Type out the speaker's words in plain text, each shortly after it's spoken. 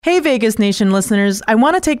Hey Vegas Nation listeners, I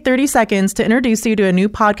want to take 30 seconds to introduce you to a new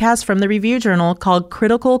podcast from the Review Journal called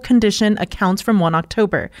Critical Condition Accounts from 1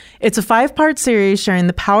 October. It's a 5-part series sharing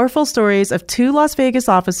the powerful stories of 2 Las Vegas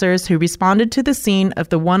officers who responded to the scene of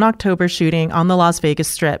the 1 October shooting on the Las Vegas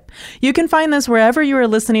Strip. You can find this wherever you are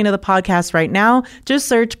listening to the podcast right now. Just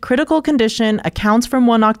search Critical Condition Accounts from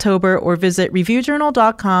 1 October or visit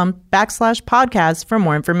reviewjournal.com/podcast for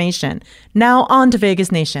more information. Now on to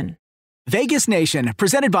Vegas Nation. Vegas Nation,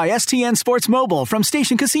 presented by STN Sports Mobile from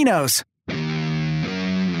Station Casinos.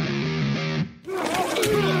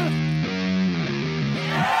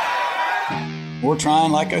 We're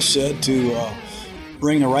trying, like I said, to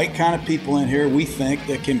bring the right kind of people in here we think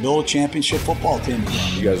that can build a championship football team.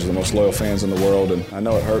 You guys are the most loyal fans in the world, and I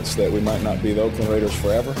know it hurts that we might not be the Oakland Raiders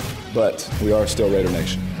forever, but we are still Raider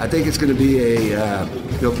Nation. I think it's going to be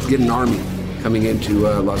get an army coming into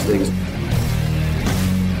Las Vegas.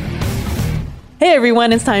 Hey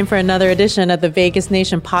everyone, it's time for another edition of the Vegas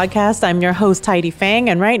Nation podcast. I'm your host, Heidi Fang,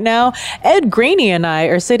 and right now, Ed Graney and I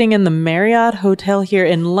are sitting in the Marriott Hotel here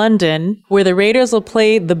in London, where the Raiders will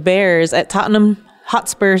play the Bears at Tottenham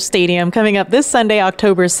Hotspur Stadium coming up this Sunday,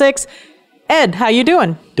 October 6th. Ed, how you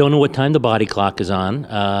doing? Don't know what time the body clock is on,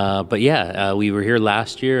 but we were here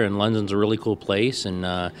last year, and London's a really cool place, and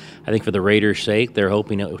I think for the Raiders' sake, they're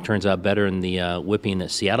hoping it turns out better than the whipping that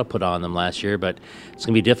Seattle put on them last year, but it's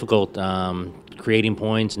going to be difficult. Creating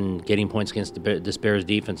points and getting points against this Bears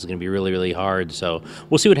defense is going to be really, really hard. So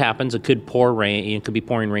we'll see what happens. It could pour rain. It could be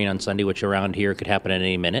pouring rain on Sunday, which around here could happen at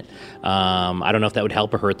any minute. I don't know if that would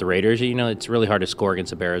help or hurt the Raiders. You know, it's really hard to score against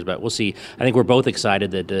the Bears, but we'll see. I think we're both excited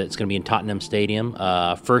that it's going to be in Tottenham Stadium.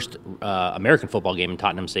 First American football game in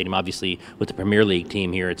Tottenham Stadium. Obviously, with the Premier League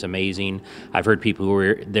team here, it's amazing. I've heard people who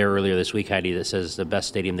were there earlier this week, Heidi, that says it's the best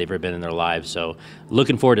stadium they've ever been in their lives. So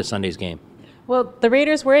looking forward to Sunday's game. Well, the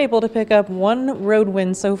Raiders were able to pick up one road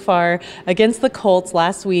win so far against the Colts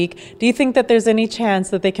last week. Do you think that there's any chance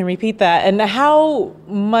that they can repeat that? And how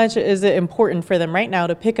much is it important for them right now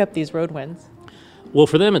to pick up these road wins? Well,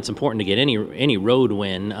 for them, it's important to get any road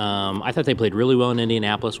win. I thought they played really well in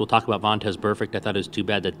Indianapolis. We'll talk about Vontaze Burfict. I thought it was too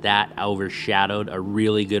bad that overshadowed a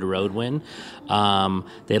really good road win.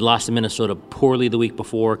 They had lost to Minnesota poorly the week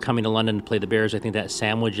before, coming to London to play the Bears. I think that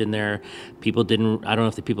sandwich in there, I don't know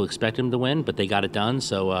if the people expected them to win, but they got it done.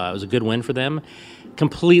 So it was a good win for them.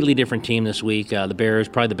 Completely different team this week. The Bears,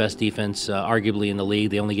 probably the best defense, arguably in the league.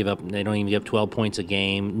 They don't even give up 12 points a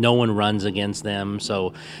game. No one runs against them.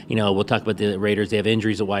 So, we'll talk about the Raiders. They have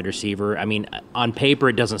injuries at wide receiver. I mean, on paper,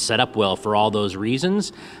 it doesn't set up well for all those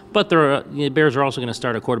reasons. But the Bears are also going to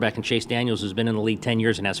start a quarterback in Chase Daniels, who's been in the league 10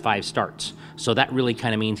 years and has 5 starts. So that really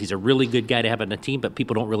kind of means he's a really good guy to have on the team, but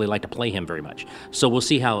people don't really like to play him very much. So we'll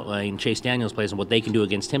see how Chase Daniels plays and what they can do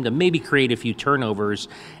against him to maybe create a few turnovers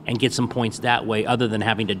and get some points that way, other than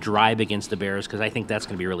having to drive against the Bears, because I think that's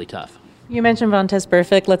going to be really tough. You mentioned Vontaze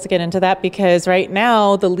Burfict. Let's get into that, because right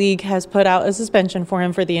now the league has put out a suspension for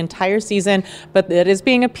him for the entire season, but it is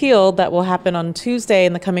being appealed. That will happen on Tuesday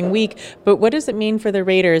in the coming week. But what does it mean for the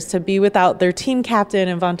Raiders to be without their team captain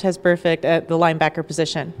and Vontaze Burfict at the linebacker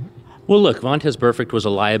position? Well, look, Vontaze Burfict was a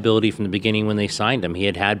liability from the beginning when they signed him. He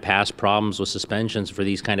had past problems with suspensions for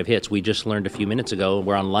these kind of hits. We just learned a few minutes ago,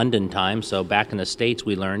 we're on London time, so back in the States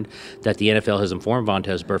we learned that the NFL has informed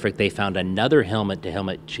Vontaze Burfict they found another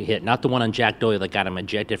helmet-to-helmet hit, not the one on Jack Doyle that got him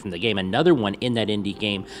ejected from the game, another one in that Indy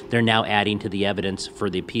game they're now adding to the evidence for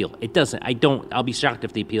the appeal. I'll be shocked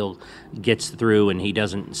if the appeal gets through and he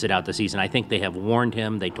doesn't sit out the season. I think they have warned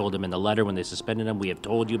him. They told him in the letter when they suspended him, we have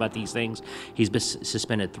told you about these things. He's been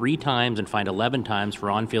suspended 3 times and fined 11 times for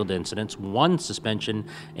on-field incidents. 1 suspension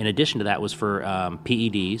in addition to that was for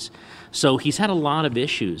PEDs. So he's had a lot of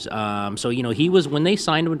issues. He was, when they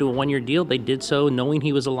signed him to a 1-year deal, they did so knowing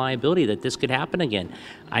he was a liability, that this could happen again.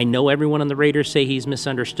 I know everyone on the Raiders say he's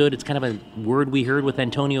misunderstood. It's kind of a word we heard with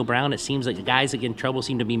Antonio Brown. It seems like guys that get in trouble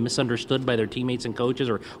seem to be misunderstood by their teammates and coaches,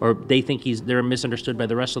 or they think they're misunderstood by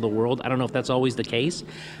the rest of the world. I don't know if that's always the case.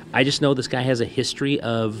 I just know this guy has a history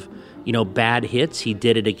of bad hits. He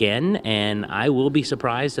did it again, and I will be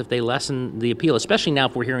surprised if they lessen the appeal, especially now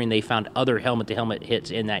if we're hearing they found other helmet-to-helmet hits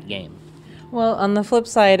in that game. Well, on the flip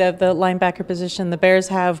side of the linebacker position, the Bears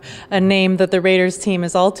have a name that the Raiders team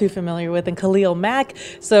is all too familiar with, in Khalil Mack.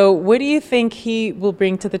 So what do you think he will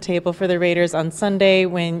bring to the table for the Raiders on Sunday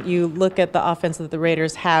when you look at the offense that the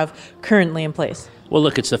Raiders have currently in place? Well,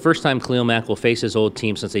 look, it's the first time Khalil Mack will face his old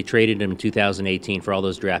team since they traded him in 2018 for all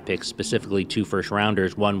those draft picks, specifically 2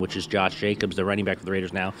 first-rounders, one which is Josh Jacobs, the running back for the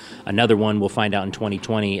Raiders now. Another one we'll find out in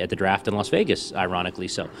 2020 at the draft in Las Vegas, ironically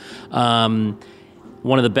so.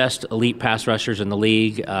 one of the best elite pass rushers in the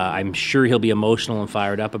league. I'm sure he'll be emotional and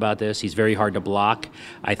fired up about this. He's very hard to block.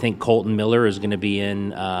 I think Colton Miller is going to be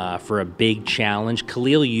in for a big challenge.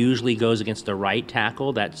 Khalil usually goes against the right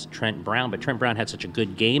tackle. That's Trent Brown, but Trent Brown had such a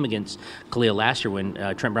good game against Khalil last year when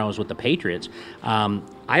Trent Brown was with the Patriots.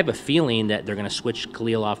 I have a feeling that they're going to switch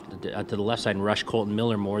Khalil off to the left side and rush Colton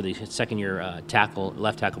Miller more, the second-year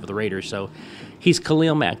left tackle for the Raiders. So he's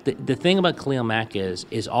Khalil Mack. The thing about Khalil Mack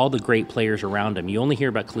is all the great players around him. You only hear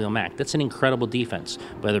about Khalil Mack. That's an incredible defense,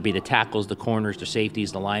 whether it be the tackles, the corners, the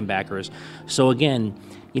safeties, the linebackers. So again,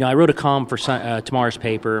 I wrote a column for tomorrow's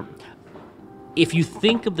paper. If you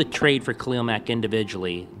think of the trade for Khalil Mack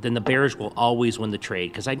individually, then the Bears will always win the trade,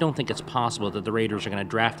 because I don't think it's possible that the Raiders are going to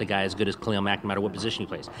draft a guy as good as Khalil Mack no matter what position he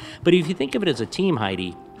plays. But if you think of it as a team,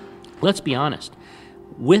 Heidi, let's be honest.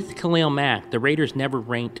 With Khalil Mack, the Raiders never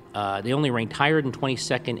ranked, they only ranked higher than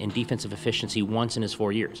 22nd in defensive efficiency once in his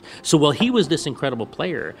 4 years. So while he was this incredible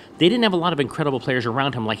player, they didn't have a lot of incredible players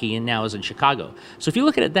around him like he now is in Chicago. So if you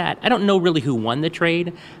look at that, I don't know really who won the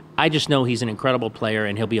trade. I just know he's an incredible player,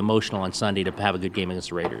 and he'll be emotional on Sunday to have a good game against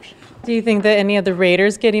the Raiders. Do you think that any of the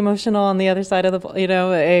Raiders get emotional on the other side of the,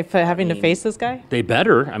 if having to face this guy? They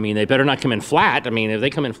better. They better not come in flat. If they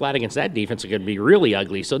come in flat against that defense, it could be really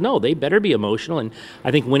ugly. So, no, they better be emotional, and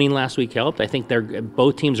I think winning last week helped. I think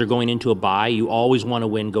both teams are going into a bye. You always want to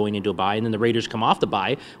win going into a bye, and then the Raiders come off the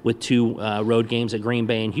bye with 2 road games at Green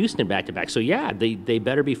Bay and Houston back-to-back. So, yeah, they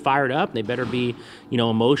better be fired up. They better be,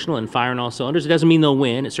 emotional and firing all cylinders. It doesn't mean they'll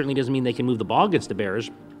win. It certainly doesn't mean they can move the ball against the Bears.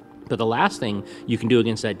 But the last thing you can do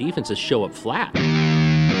against that defense is show up flat.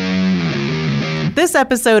 This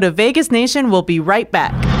episode of Vegas Nation will be right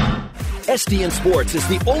back. STN Sports is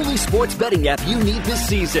the only sports betting app you need this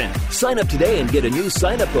season. Sign up today and get a new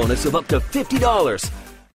sign-up bonus of up to $50.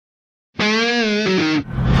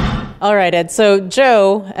 All right, Ed. So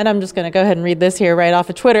Joe, and I'm just going to go ahead and read this here right off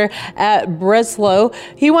of Twitter, at Breslow.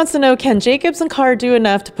 He wants to know, can Jacobs and Carr do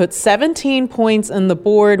enough to put 17 points on the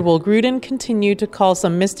board? Will Gruden continue to call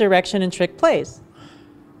some misdirection and trick plays?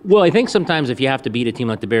 Well, I think sometimes if you have to beat a team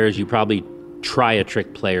like the Bears, you probably try a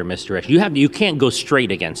trick play or misdirection. You can't go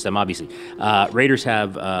straight against them, obviously. Raiders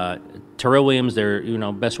have Terrell Williams, their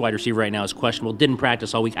best wide receiver right now, is questionable. Didn't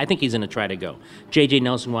practice all week. I think he's going to try to go. J.J.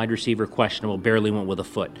 Nelson, wide receiver, questionable. Barely went with a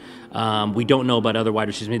foot. We don't know about other wide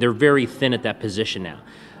receivers. They're very thin at that position now.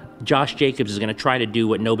 Josh Jacobs is going to try to do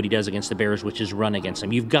what nobody does against the Bears, which is run against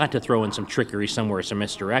them. You've got to throw in some trickery somewhere, some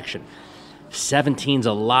misdirection. 17's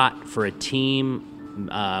a lot for a team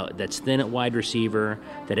that's thin at wide receiver,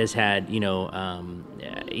 that has had, against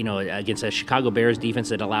a Chicago Bears defense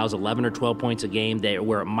that allows 11 or 12 points a game,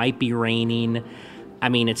 where it might be raining. I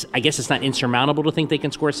guess it's not insurmountable to think they can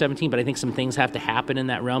score 17, but I think some things have to happen in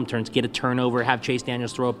that realm. Get a turnover, have Chase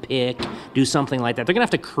Daniels throw a pick, do something like that. They're going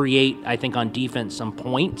to have to create, I think, on defense some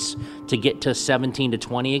points to get to 17 to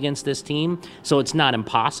 20 against this team. So it's not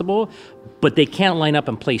impossible, but they can't line up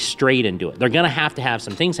and play straight and do it. They're going to have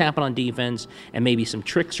some things happen on defense and maybe some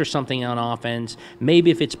tricks or something on offense. Maybe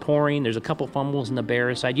if it's pouring, there's a couple fumbles on the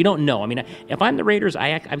Bears side. You don't know. If I'm the Raiders,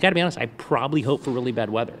 I've got to be honest, I probably hope for really bad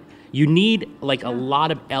weather. You need a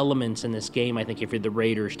lot of elements in this game, I think, if you're the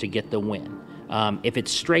Raiders, to get the win. If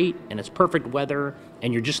it's straight and it's perfect weather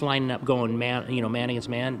and you're just lining up going man against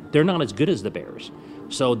man, they're not as good as the Bears.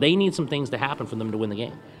 So they need some things to happen for them to win the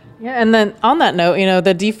game. Yeah, and then on that note,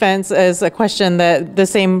 the defense is a question that the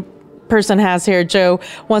same person has here. Joe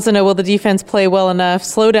wants to know, will the defense play well enough,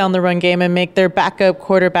 slow down the run game, and make their backup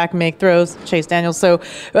quarterback make throws, Chase Daniels,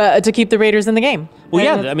 to keep the Raiders in the game? Well,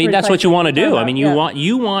 yeah, that's what you want to do.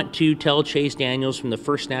 You want to tell Chase Daniels from the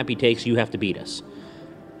first snap he takes, you have to beat us.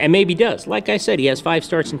 And maybe he does. Like I said, he has 5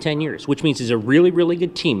 starts in 10 years, which means he's a really, really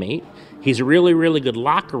good teammate. He's a really, really good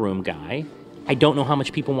locker room guy. I don't know how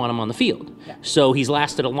much people want him on the field. Yeah. So he's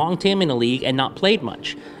lasted a long time in the league and not played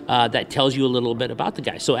much. That tells you a little bit about the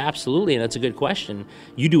guy. So absolutely, and that's a good question.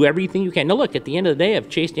 You do everything you can. Now look, at the end of the day, if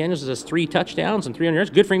Chase Daniels has 3 touchdowns and 300 yards,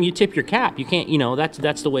 good for him. You tip your cap. You can't,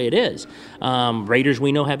 that's the way it is. Raiders,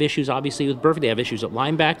 we know, have issues obviously with Burford. They have issues at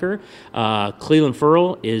linebacker. Cleveland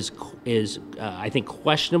Ferrell is I think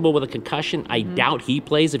questionable with a concussion. I doubt he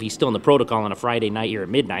plays if he's still in the protocol on a Friday night here at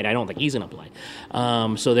midnight. I don't think he's going to play.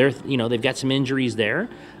 So they've got some injuries there.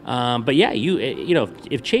 But yeah,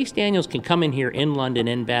 if Chase Daniels can come in here in London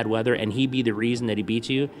in bad weather and he be the reason that he beats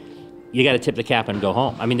you, you got to tip the cap and go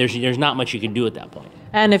home. I mean, there's not much you can do at that point.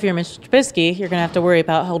 And if you're Mr. Trubisky, you're going to have to worry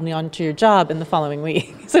about holding on to your job in the following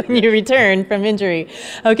week. So when you return from injury.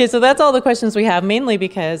 Okay, so that's all the questions we have, mainly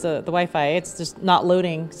because the Wi-Fi, it's just not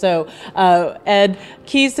loading. So, Ed,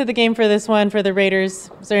 keys to the game for this one, for the Raiders.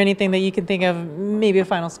 Is there anything that you can think of, maybe a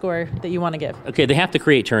final score that you want to give? Okay, they have to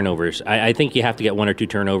create turnovers. I think you have to get 1 or 2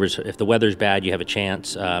 turnovers. If the weather's bad, you have a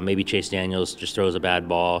chance. Maybe Chase Daniels just throws a bad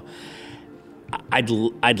ball.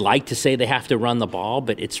 I'd like to say they have to run the ball,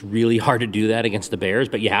 but it's really hard to do that against the Bears.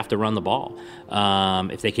 But you have to run the ball.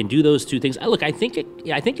 If they can do those 2 things, look, I think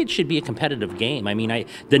it should be a competitive game. I mean,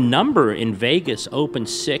 the number in Vegas opened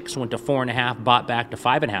 6, went to 4.5, bought back to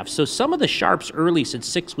 5.5. So some of the sharps early said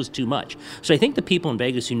 6 was too much. So I think the people in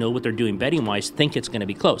Vegas who know what they're doing betting wise think it's going to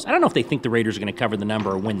be close. I don't know if they think the Raiders are going to cover the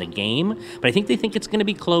number or win the game, but I think they think it's going to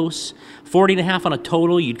be close. 40.5 on a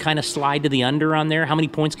total. You'd kind of slide to the under on there. How many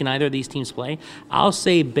points can either of these teams play? I'll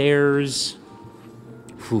say Bears.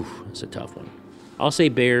 That's a tough one. I'll say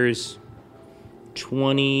Bears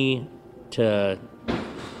 20-10.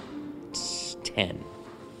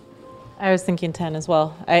 I was thinking 10 as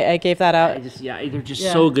well. I gave that out. They're just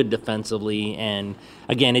so good defensively. And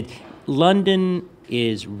again, London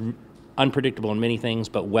is unpredictable in many things,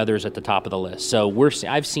 but weather's at the top of the list. So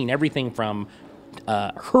I've seen everything from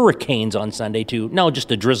hurricanes on Sunday to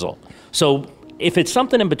just a drizzle. So if it's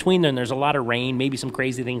something in between there and there's a lot of rain, maybe some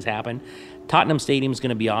crazy things happen, Tottenham Stadium is going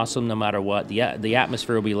to be awesome no matter what. The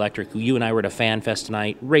atmosphere will be electric. You and I were at a fan fest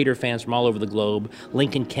tonight. Raider fans from all over the globe.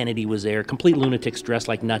 Lincoln Kennedy was there. Complete lunatics dressed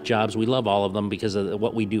like nut jobs. We love all of them because of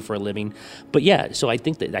what we do for a living. But so I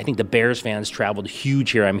think the Bears fans traveled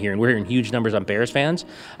huge here. We're hearing huge numbers on Bears fans.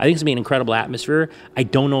 I think it's going to be an incredible atmosphere. I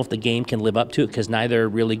don't know if the game can live up to it because neither are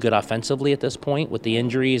really good offensively at this point with the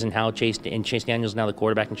injuries and how Chase Daniels is now the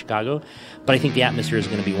quarterback in Chicago. But I think the atmosphere is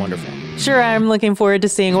going to be wonderful. Sure, I'm looking forward to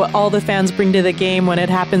seeing what all the fans bring to the game when it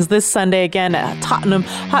happens this Sunday again at Tottenham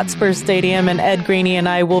Hotspur Stadium, and Ed Graney and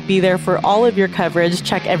I will be there for all of your coverage.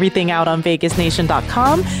 Check everything out on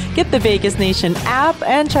VegasNation.com. Get the Vegas Nation app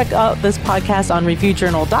and check out this podcast on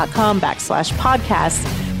ReviewJournal.com/podcast.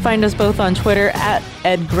 Find us both on Twitter at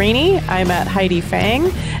Ed Graney. I'm at Heidi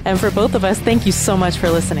Fang. And for both of us, thank you so much for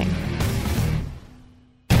listening.